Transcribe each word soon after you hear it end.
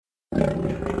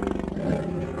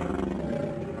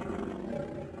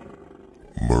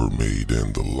Mermaid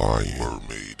and the Lion.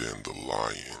 Mermaid and the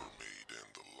Lion. Mermaid and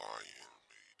the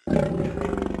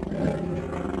Lion.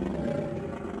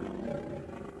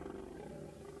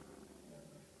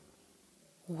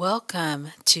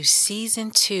 Welcome to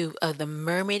Season 2 of The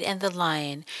Mermaid and the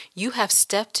Lion. You have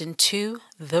stepped into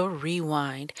the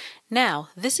rewind. Now,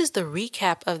 this is the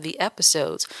recap of the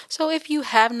episodes. So if you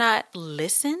have not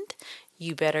listened,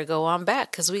 you better go on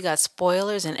back because we got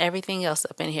spoilers and everything else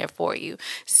up in here for you.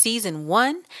 Season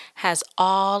 1 has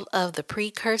all of the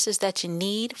precursors that you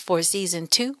need for Season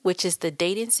 2, which is the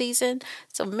dating season.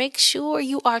 So make sure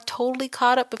you are totally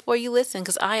caught up before you listen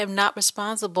because I am not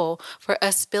responsible for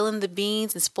us spilling the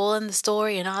beans and spoiling the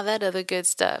story and all that other good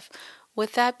stuff.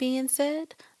 With that being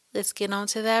said, let's get on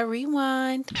to that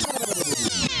rewind.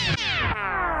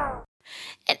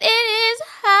 And it is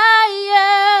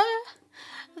higher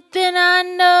than I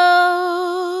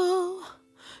know.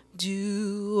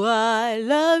 Do I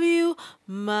love you,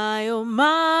 my oh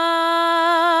my?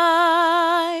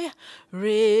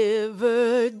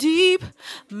 River deep,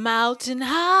 mountain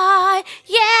high,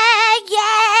 yeah,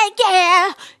 yeah,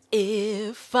 yeah.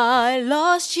 If I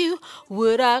lost you,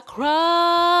 would I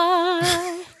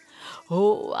cry?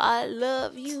 Oh, I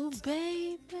love you,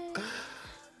 baby.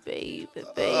 Baby,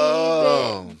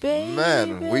 baby,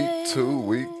 man, week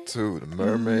two, the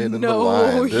Mermaid and the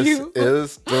Lion. This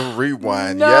is the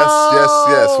rewind. No.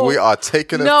 Yes. We are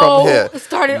taking it from here.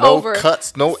 Start it no over. No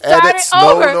cuts, no Start edits. It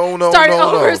over. No. Start it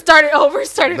over. Start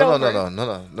it over.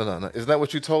 No. Isn't that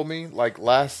what you told me? Like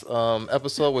last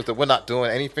episode was that we're not doing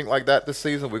anything like that this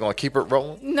season. We're gonna keep it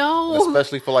rolling. No.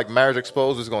 Especially for like Marriage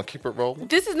Exposed, we're gonna keep it rolling.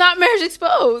 This is not Marriage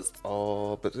Exposed.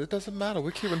 Oh, but it doesn't matter. We're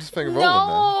keeping this thing rolling,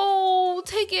 man.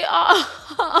 Take it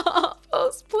off. I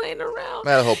was playing around.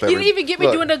 Man, I hope you didn't even get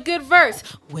me doing a good verse.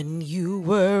 When you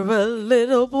were a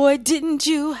little boy, didn't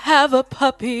you have a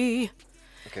puppy?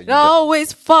 Okay, that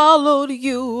always followed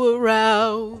you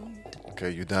around. Okay,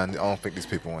 you done. I don't think these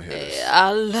people want to hear this.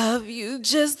 I love you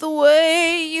just the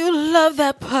way you love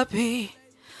that puppy.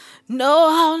 No,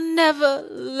 I'll never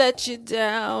let you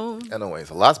down. Anyways,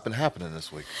 a lot's been happening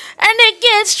this week. And it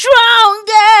gets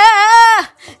stronger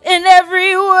in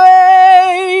every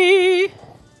way.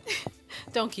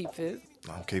 Don't keep this.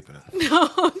 No, I'm keeping it. No,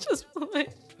 I'm just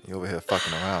playing. You over here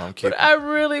fucking around. I'm keeping it. But I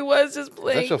really was just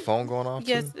playing. Is that your phone going off?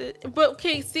 Yes. But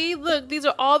okay, see, look, these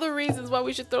are all the reasons why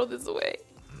we should throw this away.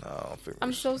 No, I don't think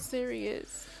I'm so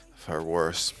serious. I've heard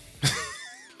worse.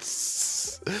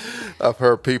 I've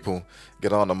heard people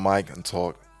get on the mic and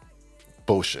talk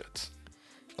bullshit.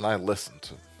 And I listen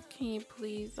to. Can you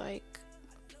please,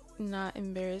 not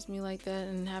embarrass me like that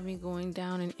and have me going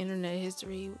down in internet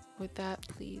history with that,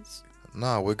 please?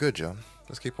 Nah, we're good, Joe.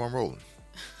 Let's keep on rolling.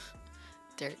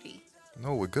 Dirty.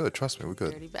 No, we're good. Trust me, we're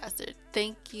good. Dirty bastard.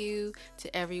 Thank you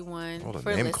to everyone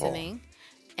for listening.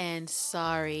 And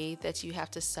sorry that you have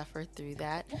to suffer through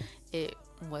that. It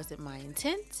wasn't my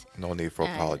intent. No need for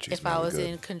apologies. If I was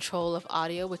in control of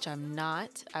audio, which I'm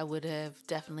not, I would have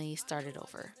definitely started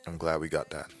over. I'm glad we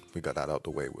got that. We got that out the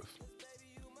way with.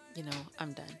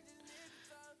 I'm done.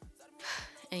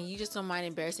 And you just don't mind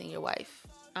embarrassing your wife.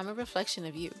 I'm a reflection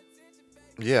of you.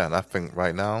 Yeah, and I think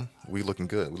right now we looking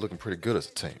good. We're looking pretty good as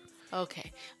a team.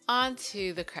 Okay, on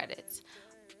to the credits.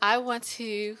 I want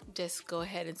to just go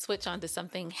ahead and switch on to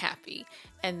something happy,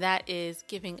 and that is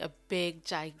giving a big,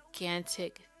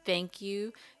 gigantic thank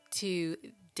you to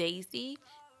Daisy,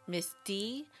 Miss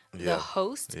D, the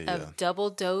host of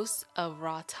Double Dose of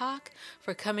Raw Talk,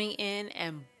 for coming in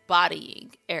and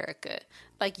bodying Erica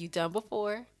like you've done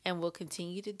before and will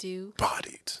continue to do.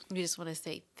 Bodied. We just want to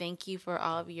say thank you for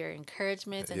all of your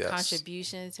encouragements and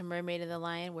contributions to Mermaid and the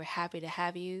Lion. We're happy to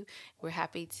have you. We're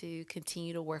happy to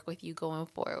continue to work with you going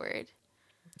forward.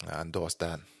 I endorse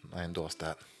that.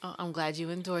 Oh, I'm glad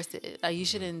you endorsed it. You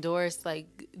should endorse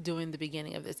doing the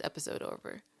beginning of this episode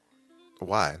over.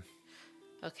 Why?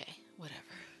 Okay, whatever.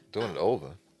 Doing it over?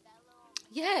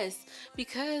 Yes,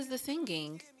 because the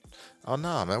singing. Oh,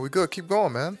 nah, man. We good. Keep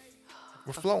going, man.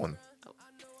 We're flowing. Oh.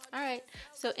 All right.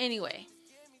 So anyway,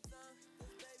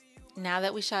 now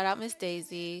that we shout out Miss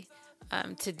Daisy,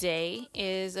 today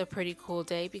is a pretty cool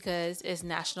day because it's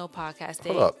National Podcast Day.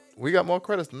 Hold up. We got more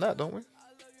credits than that, don't we?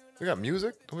 We got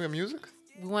music? Don't we have music?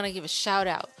 We want to give a shout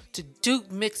out to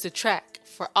Duke Mix the Track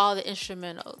for all the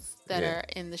instrumentals that are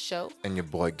in the show. And your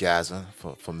boy Gaza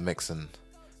for mixing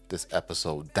this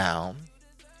episode down.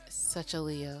 Such a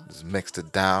Leo. Just mixed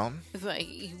it down. It's like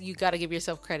you got to give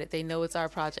yourself credit. They know it's our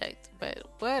project, but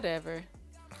whatever.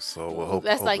 So we'll hope.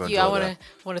 That's hope like you you. I enjoy that.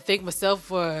 want to thank myself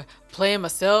for playing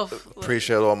myself.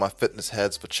 Appreciate all my fitness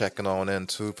heads for checking on in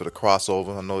too for the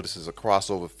crossover. I know this is a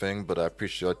crossover thing, but I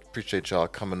appreciate y'all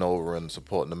coming over and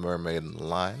supporting the Mermaid and the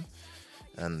Lion.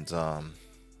 And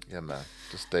yeah, man,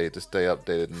 just stay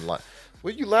updated and line.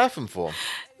 What are you laughing for?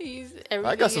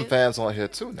 I got some fans on here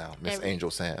too now, Miss Angel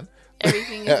Sand.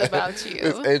 Everything is about you.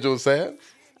 Miss Angel Sand.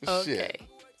 Okay. Shit.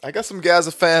 I got some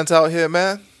Gaza fans out here,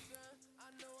 man.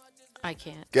 I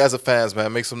can't. Gaza fans,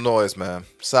 man, make some noise, man.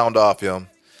 Sound off, yo.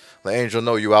 Let Angel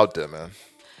know you out there, man.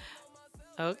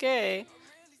 Okay.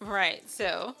 Right.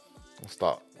 So.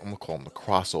 I'm gonna call them the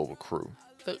crossover crew.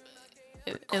 The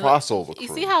crossover crew.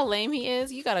 You see how lame he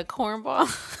is? You got a cornball.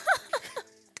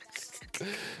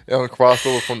 Yeah,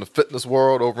 crossover from the fitness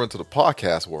world over into the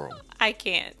podcast world. I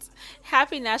can't.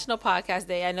 Happy National Podcast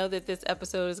Day. I know that this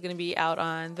episode is going to be out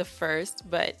on the 1st,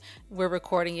 but we're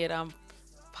recording it on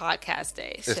Podcast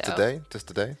Day. It's today? Just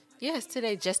today? Yes,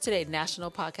 today. Just today.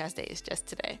 National Podcast Day is just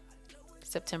today.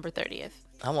 September 30th.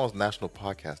 How long has National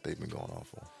Podcast Day been going on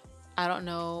for? I don't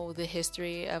know the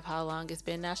history of how long it's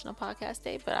been National Podcast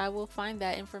Day, but I will find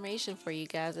that information for you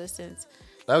guys since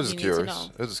I was just you need to curious.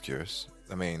 know. I was just curious.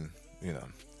 I mean, you know,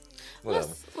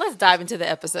 whatever. Let's dive into the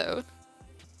episode.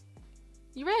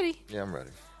 You ready? Yeah, I'm ready.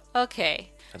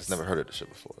 Okay. I just never heard of this shit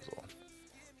before, is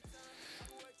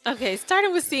all. Okay,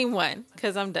 starting with scene 1,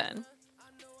 because I'm done.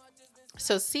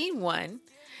 So scene 1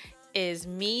 is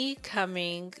me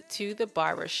coming to the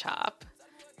barber shop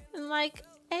and like,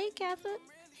 hey, Catherine,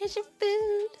 here's your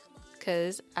food.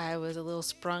 Because I was a little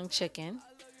sprung chicken,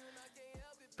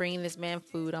 bringing this man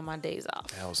food on my days off.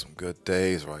 That was some good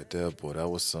days right there, boy. That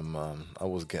was some, I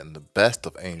was getting the best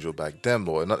of Angel back then,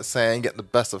 boy. Not saying I ain't getting the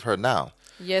best of her now.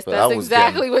 Yes, but that's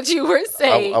exactly what you were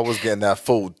saying. I was getting that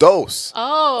full dose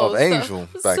of Angel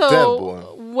back then, boy.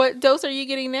 What dose are you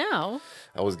getting now?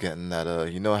 I was getting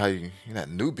that, you know how you that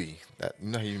newbie, you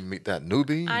know how you meet that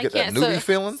newbie? You get can't. that newbie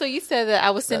feeling? So you said that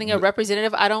I was sending a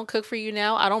representative. I don't cook for you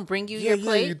now. I don't bring you your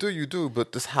plate. Yeah, you do.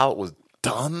 But this how it was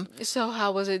done. So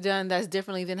how was it done? That's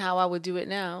differently than how I would do it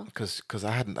now. Because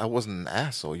I wasn't an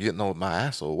asshole. You didn't know my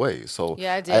asshole ways. So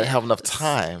yeah, I did. I didn't have enough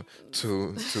time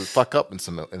to fuck up in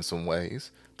some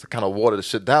ways to kind of water the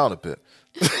shit down a bit.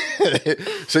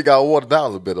 Shit got watered down a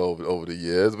little bit over the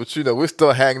years, but you know we're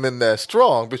still hanging in there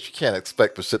strong. But you can't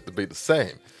expect for shit to be the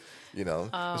same, you know.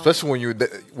 Especially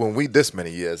when we this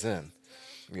many years in,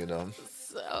 you know.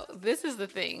 So this is the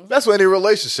thing. That's what any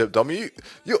relationship, though. I mean,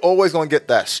 you're always gonna get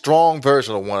that strong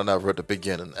version of one another at the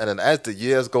beginning, and then as the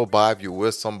years go by, if you're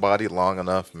with somebody long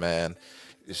enough, man,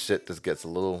 your shit just gets a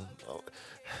little.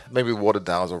 Maybe watered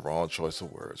down is a wrong choice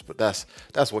of words, but that's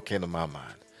what came to my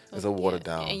mind. It's a watered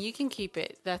down. And you can keep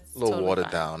it. That's a little totally watered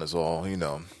fine. Down is all, you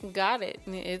know. Got it.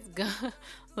 It's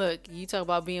look. You talk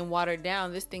about being watered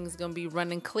down. This thing's gonna be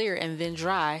running clear and then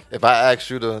dry. If I ask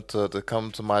you to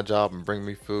come to my job and bring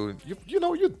me food, you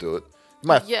know you'd do it.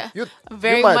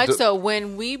 Very much so.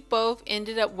 When we both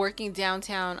ended up working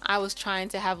downtown, I was trying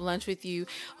to have lunch with you.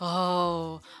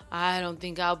 Oh, I don't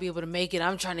think I'll be able to make it.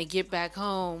 I'm trying to get back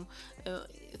home.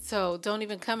 So don't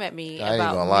even come at me. I ain't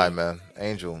gonna lie, man.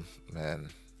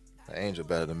 Angel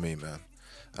better than me, man.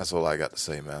 That's all I got to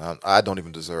say, man. I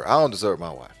don't deserve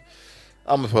my wife.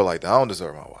 I'm gonna put it like that. I don't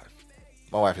deserve my wife.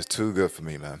 My wife is too good for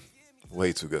me, man.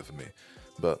 Way too good for me.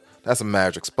 But that's a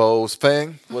Marriage Exposed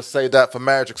thing. We'll say that for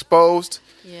Marriage Exposed.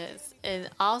 Yes. And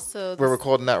also... We're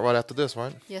recording that right after this,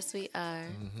 right? Yes, we are.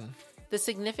 Mm-hmm. The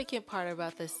significant part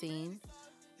about the scene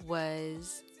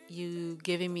was you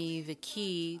giving me the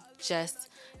key just,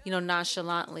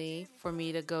 nonchalantly for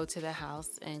me to go to the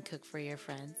house and cook for your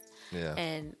friends. Yeah.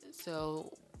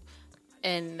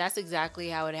 And that's exactly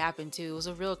how it happened, too. It was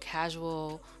a real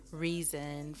casual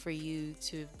reason for you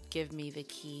to give me the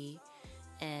key.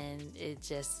 And it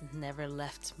just never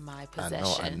left my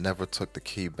possession. I know. I never took the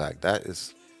key back.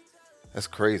 That's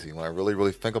crazy. When I really,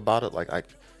 really think about it, like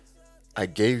I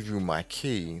gave you my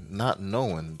key not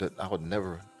knowing that I would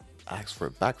never ask for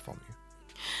it back from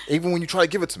you. Even when you try to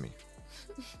give it to me,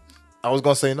 I was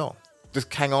going to say no.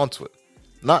 Just hang on to it.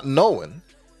 Not knowing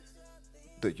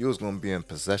that you was going to be in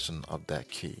possession of that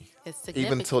key. It's significant.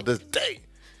 Even till this day.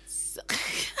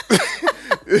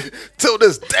 Till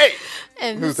this day.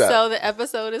 And so the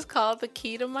episode is called The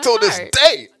Key to My Till Heart. this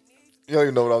day. You don't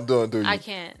even know what I'm doing, do you? I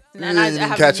can't. You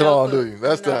didn't catch it on, do you?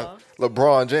 That's the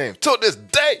LeBron James. Till this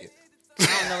day. I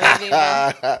don't know anything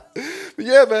about it.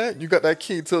 Yeah, man. You got that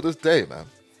key till this day, man.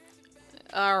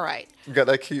 All right. You got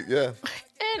that key, yeah.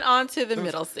 And on to the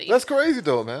middle scene. That's crazy,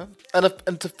 though, man.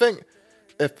 And to think,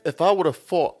 if I would have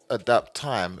fought at that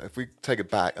time, if we take it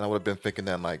back, and I would have been thinking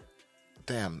then, like,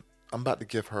 damn, I'm about to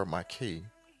give her my key,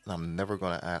 and I'm never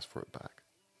going to ask for it back.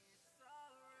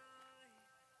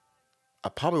 I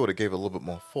probably would have gave it a little bit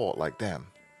more thought. Like, damn,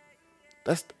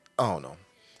 that's I don't know.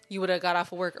 You would have got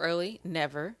off of work early?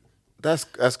 Never. That's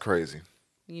crazy.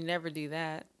 You never do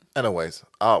that. Anyways,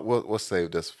 we'll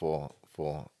save this for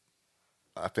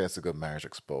I think it's a good marriage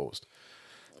exposed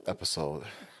episode.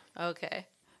 Okay.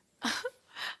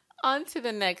 On to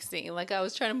the next scene. Like I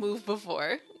was trying to move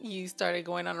before you started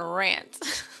going on a rant.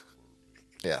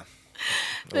 Yeah,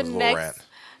 it the was a little rant.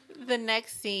 The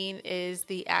next scene is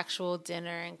the actual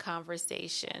dinner and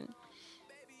conversation.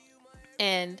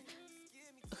 And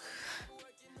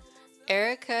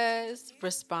Erica's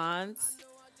response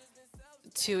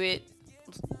to it,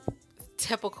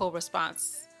 typical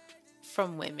response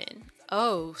from women.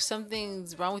 Oh,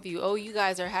 something's wrong with you. Oh, you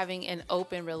guys are having an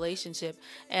open relationship.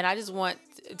 And I just want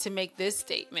to make this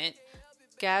statement.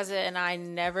 Gaza and I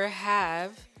never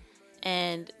have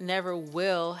and never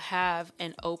will have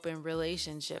an open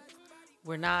relationship.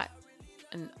 We're not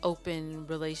an open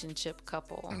relationship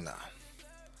couple. Nah.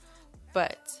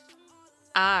 But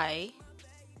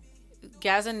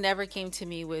Gaza never came to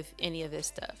me with any of this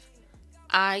stuff.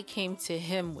 I came to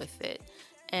him with it.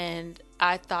 And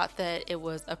I thought that it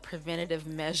was a preventative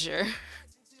measure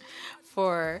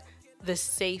for the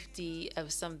safety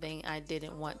of something I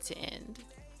didn't want to end.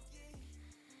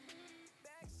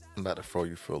 I'm about to throw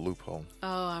you for a loophole.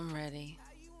 Oh, I'm ready.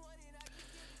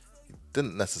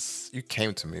 You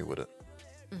came to me with it.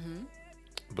 Mm-hmm.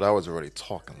 But I was already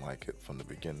talking like it from the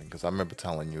beginning. Because I remember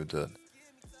telling you that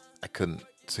I couldn't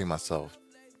see myself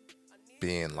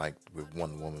being like with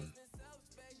one woman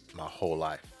my whole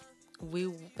life.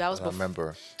 That was before. I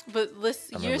remember. But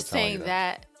listen, you're saying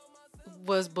that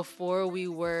was before we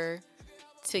were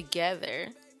together.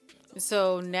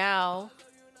 So now,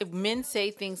 if men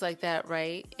say things like that,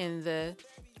 right? In the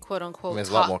quote unquote, there's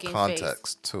a lot more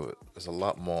context to it. There's a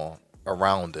lot more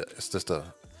around it. It's just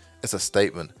it's a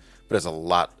statement, but there's a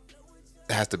lot.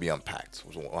 It has to be unpacked.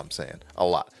 Is what I'm saying. A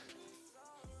lot.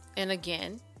 And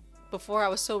again, before I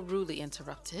was so rudely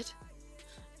interrupted,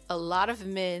 a lot of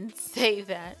men say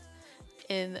that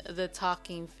in the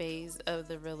talking phase of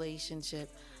the relationship.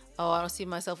 Oh, I don't see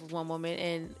myself with one woman.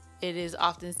 And it is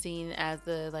often seen as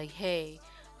the like, hey,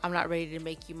 I'm not ready to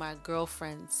make you my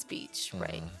girlfriend speech,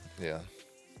 right? Yeah.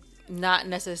 Not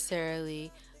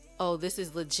necessarily, oh, this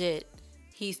is legit.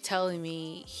 He's telling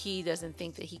me he doesn't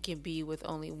think that he can be with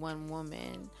only one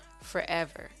woman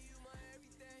forever.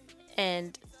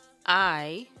 And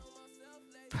I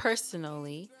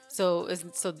personally, so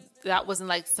that wasn't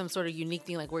like some sort of unique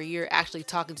thing, like where you're actually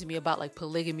talking to me about like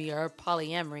polygamy or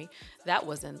polyamory. That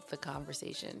wasn't the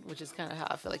conversation, which is kind of how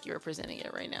I feel like you're presenting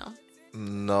it right now.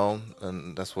 No,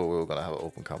 and that's what we were gonna have an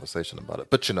open conversation about it.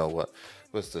 But you know what?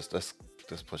 Let's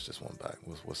push this one back.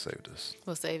 We'll save this.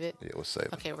 We'll save it? Yeah, we'll save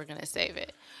it. Okay, we're gonna save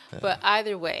it. Yeah. But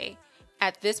either way,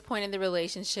 at this point in the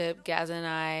relationship, Gaza and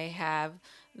I have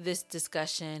this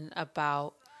discussion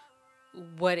about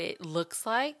what it looks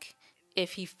like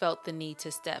if he felt the need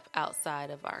to step outside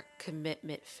of our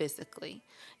commitment physically,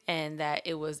 and that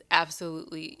it was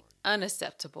absolutely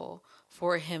unacceptable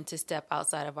for him to step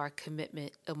outside of our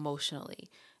commitment emotionally.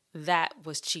 That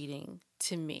was cheating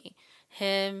to me.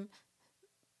 Him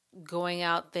going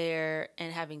out there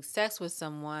and having sex with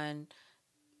someone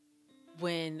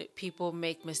when people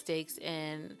make mistakes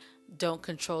and don't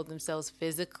control themselves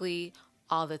physically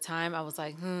all the time, I was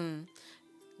like,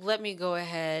 let me go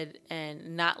ahead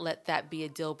and not let that be a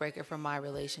deal breaker for my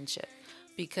relationship,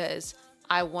 because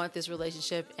I want this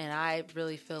relationship and I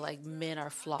really feel like men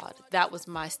are flawed. That was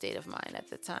my state of mind at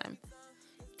the time.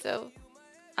 So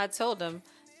I told him,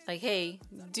 like, hey,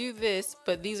 do this,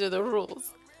 but these are the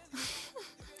rules.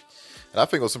 And I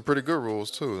think it was some pretty good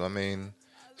rules too. I mean,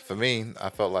 for me, I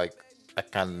felt like I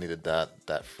kind of needed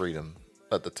that freedom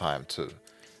at the time too.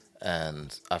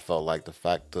 And I felt like the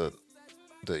fact that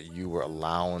you were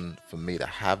allowing for me to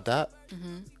have that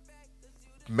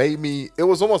made me, it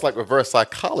was almost like reverse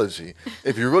psychology.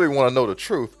 If you really want to know the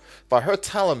truth, by her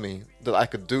telling me that I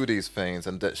could do these things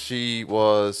and that she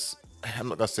was, I'm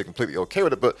not going to say completely okay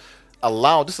with it, but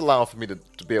allowing for me to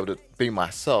be able to be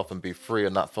myself and be free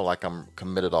and not feel like I'm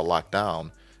committed or locked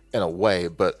down in a way.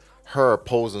 But her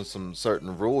posing some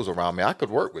certain rules around me, I could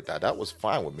work with that. That was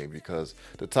fine with me, because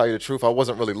to tell you the truth, I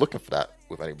wasn't really looking for that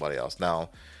with anybody else. Now,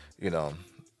 you know,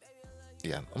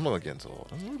 yeah, I'm going to get into all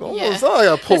that. I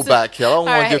got to pull back here. I don't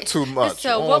want to get too much.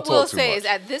 So what we'll say is,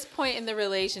 at this point in the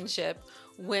relationship,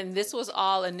 when this was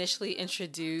all initially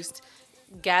introduced,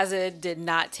 Gaza did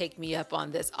not take me up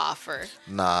on this offer.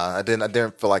 Nah, I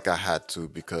didn't feel like I had to,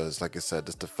 because, like I said,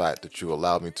 just the fact that you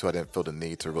allowed me to, I didn't feel the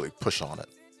need to really push on it.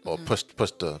 or push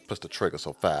the trigger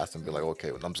so fast and be like,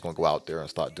 okay, well, I'm just gonna go out there and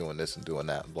start doing this and doing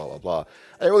that and blah blah blah.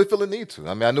 I didn't really feel the need to.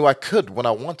 I mean, I knew I could when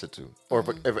I wanted to, or if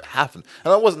it happened,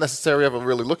 and I wasn't necessarily ever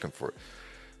really looking for it.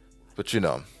 But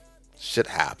shit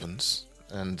happens,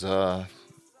 and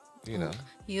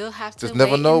You'll have to just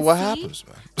never wait know and what see happens,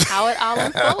 man. how it all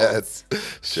unfolds.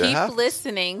 Shit Keep happens.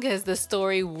 listening because the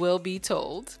story will be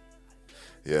told.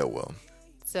 Yeah, well,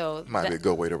 So might be a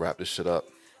good way to wrap this shit up.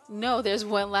 no, there's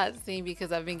one last thing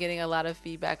because I've been getting a lot of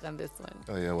feedback on this one.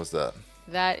 Oh yeah, what's that?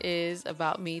 That is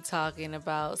about me talking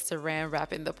about Saran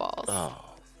wrapping the balls. Oh,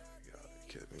 you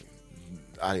gotta be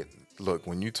kidding me. Look,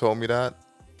 when you told me that,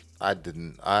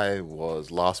 I was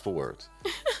lost for words.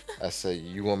 I said,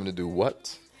 you want me to do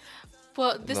what?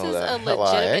 Well, this No, is the a hell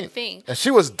I legitimate ain't. thing. And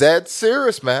she was dead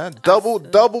serious, man.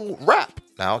 Double wrap.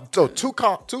 Now, so two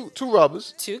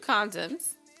rubbers 2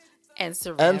 condoms and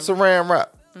Saran. and saran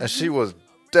wrap, and she was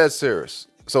dead serious.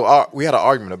 So we had an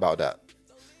argument about that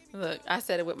Look, I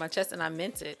said it with my chest and I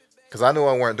meant it. because I knew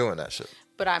I weren't doing that shit.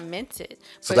 But I meant it.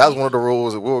 So But that's you- one of the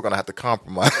rules that we were gonna have to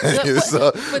compromise.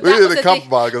 So but we that needed was to the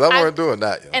compromise because thing. I weren't doing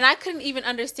that. And I couldn't even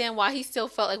understand why he still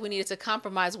felt like we needed to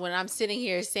compromise when I'm sitting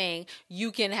here saying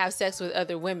you can have sex with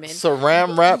other women.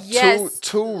 Saran wrap, Yes.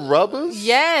 two rubbers.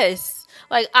 Yes.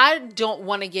 Like, I don't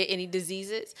want to get any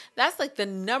diseases. That's like the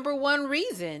number one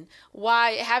reason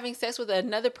why having sex with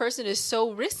another person is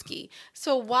so risky.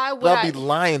 So why would But I? I'd be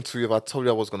lying to you if I told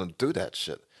you I was gonna do that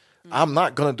shit. I'm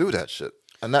not gonna do that shit,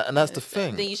 and that's the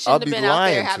thing. Then you I'll shouldn't have be been out there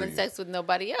lying to having you. sex with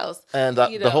nobody else. And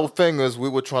you the know? whole thing is we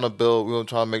were trying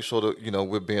to make sure that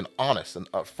we're being honest and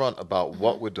upfront about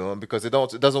what we're doing because it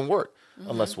doesn't work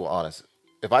unless we're honest.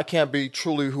 If I can't be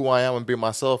truly who I am and be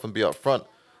myself and be upfront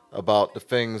about the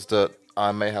things that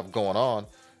I may have going on,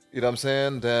 you know what I'm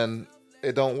saying? Then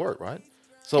it don't work, right?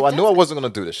 So I knew I wasn't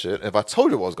gonna do this shit. If I told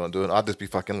you I was gonna do it, I'd just be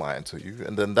fucking lying to you,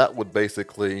 and then that would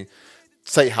basically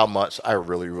say how much I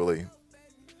really, really,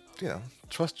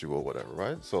 trust you or whatever,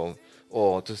 right? So,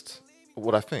 or just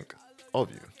what I think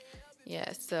of you.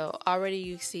 Yeah, so already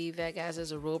you see that guys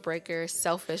is a rule breaker,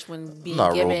 selfish when being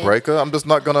Not a given. rule breaker. I'm just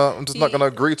not gonna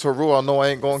agree to a rule I know I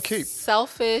ain't gonna keep.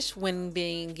 Selfish when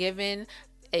being given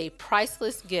a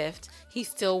priceless gift, he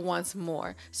still wants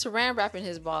more. Saran wrapping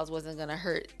his balls wasn't going to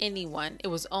hurt anyone. It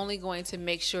was only going to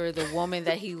make sure the woman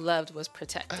that he loved was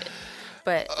protected.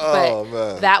 But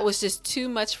Man. that was just too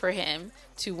much for him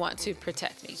to want to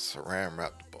protect me, Saran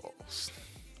wrapped balls.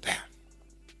 Damn.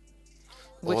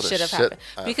 which All the should have shit happened.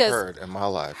 I've Because heard in my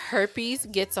life. herpes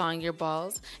gets on your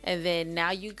balls, and then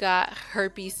now you got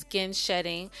herpes skin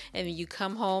shedding, and then you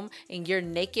come home and your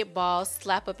naked balls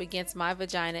slap up against my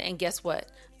vagina, and guess what?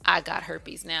 I got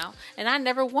herpes now, and I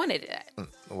never wanted that.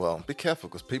 Well, be careful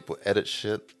because people edit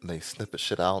shit. They snippet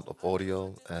shit out of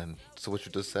audio, and so what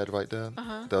you just said right there,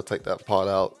 they'll take that part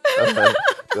out, and then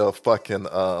they'll fucking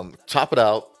chop it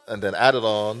out and then add it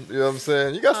on. You know what I'm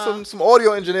saying? You got some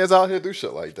audio engineers out here do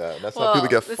shit like that. And that's how people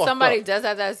get if fucked somebody up. does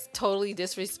that, that's totally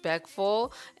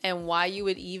disrespectful, and why you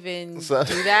would even So-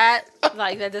 do that,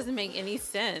 like, that doesn't make any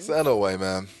sense. So anyway,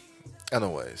 man.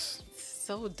 Anyways,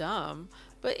 So dumb.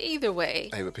 But either way,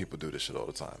 I hate when people do this shit all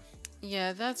the time.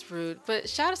 yeah, that's rude. But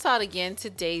shout us out again to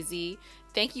Daisy.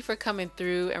 Thank you for coming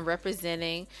through and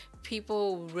representing.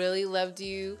 People really loved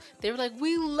you. They were like,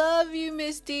 we love you,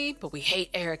 Misty, but we hate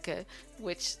Erica,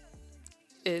 which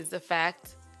is a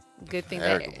fact. Good thing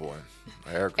Erica, that boy.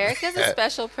 Erica. Erica's a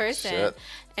special person. Shit.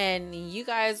 And you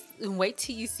guys wait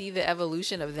till you see the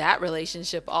evolution of that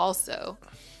relationship also.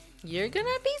 You're going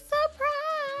to be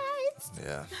surprised.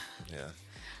 Yeah.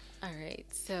 All right,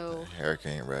 so Erica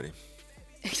ain't ready.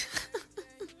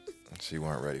 She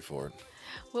weren't ready for it.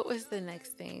 what was the next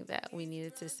thing that we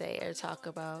needed to say or talk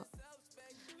about?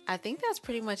 I think that's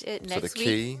pretty much it. So Next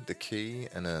week. the key,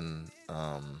 and then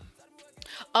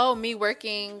Oh, me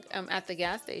working at the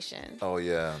gas station. oh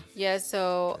yeah, Yeah,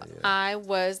 so Yeah. I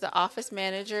was the office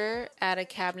manager at a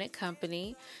cabinet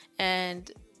company, and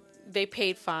they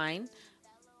paid fine,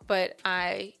 but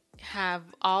I have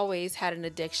always had an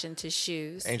addiction to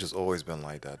shoes. Angel's always been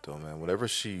like that though, man. Whenever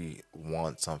she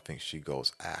wants something, she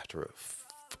goes after it.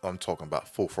 I'm talking about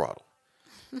full throttle,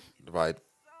 right?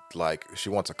 Like she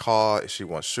wants a car, she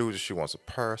wants shoes, she wants a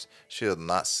purse. She is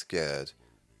not scared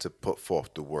to put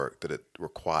forth the work that it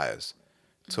requires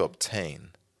to obtain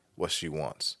what she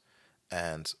wants.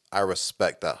 And I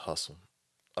respect that hustle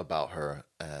about her.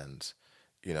 And,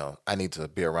 I need to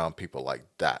be around people like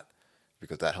that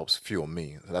because that helps fuel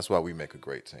me. So that's why we make a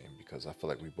great team, because I feel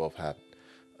like we both have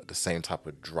the same type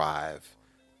of drive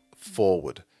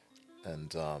forward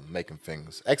and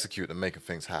execute and making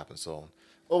things happen. So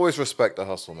always respect the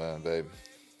hustle, man, babe.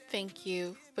 Thank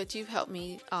you. But you've helped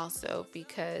me also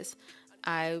because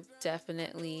I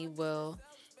definitely will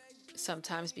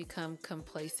sometimes become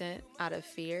complacent out of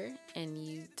fear, and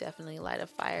you definitely light a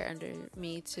fire under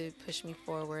me to push me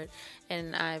forward,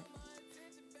 and I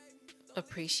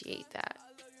appreciate that.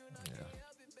 Yeah.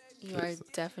 You are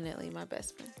definitely my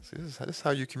best friend. See, this is how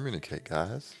you communicate,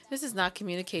 guys. This is not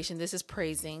communication. This is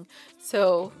praising.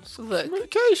 So, look.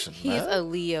 Communication, He's man. a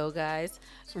Leo, guys.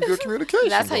 Some good communication.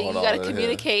 That's how you going on got to in here.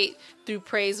 communicate through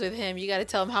praise with him. You got to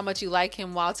tell him how much you like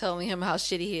him while telling him how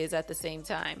shitty he is at the same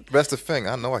time. That's the thing.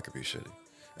 I know I could be shitty,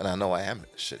 and I know I am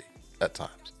shitty at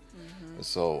times.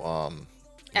 So,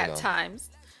 At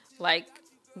times. Like,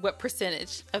 what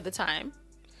percentage of the time?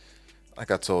 like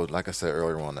I said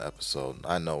earlier on the episode,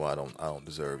 I know I don't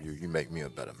deserve you. You make me a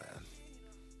better man.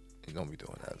 You don't be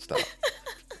doing that. Stop.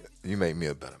 You make me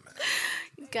a better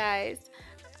man. Guys,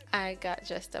 I got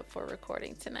dressed up for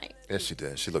recording tonight. Yes, she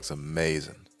did. She looks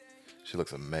amazing. I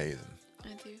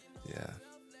do. Yeah.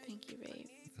 Thank you, babe.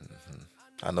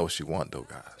 I know what she want though,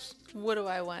 guys. What do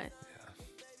I want?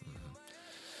 Yeah.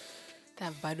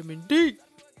 That vitamin D.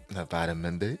 That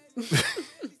vitamin D.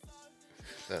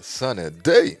 That sunny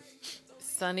D.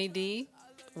 Sunny D.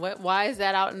 Why is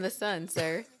that out in the sun,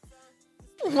 sir?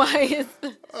 Why is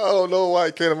I don't know why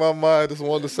it came to my mind. I just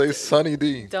wanted to say sunny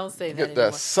D. Don't say that Get anymore.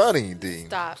 that sunny D.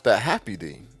 Stop. That happy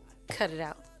D. Cut it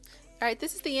out. All right,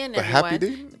 this is the end, The everyone. happy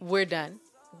D? We're done.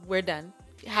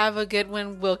 Have a good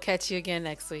one. We'll catch you again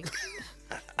next week.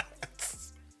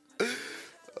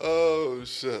 Oh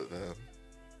shit, man.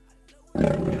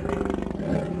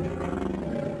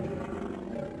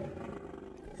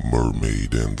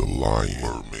 Mermaid and the Lion.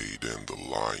 Mermaid and the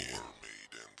Lion.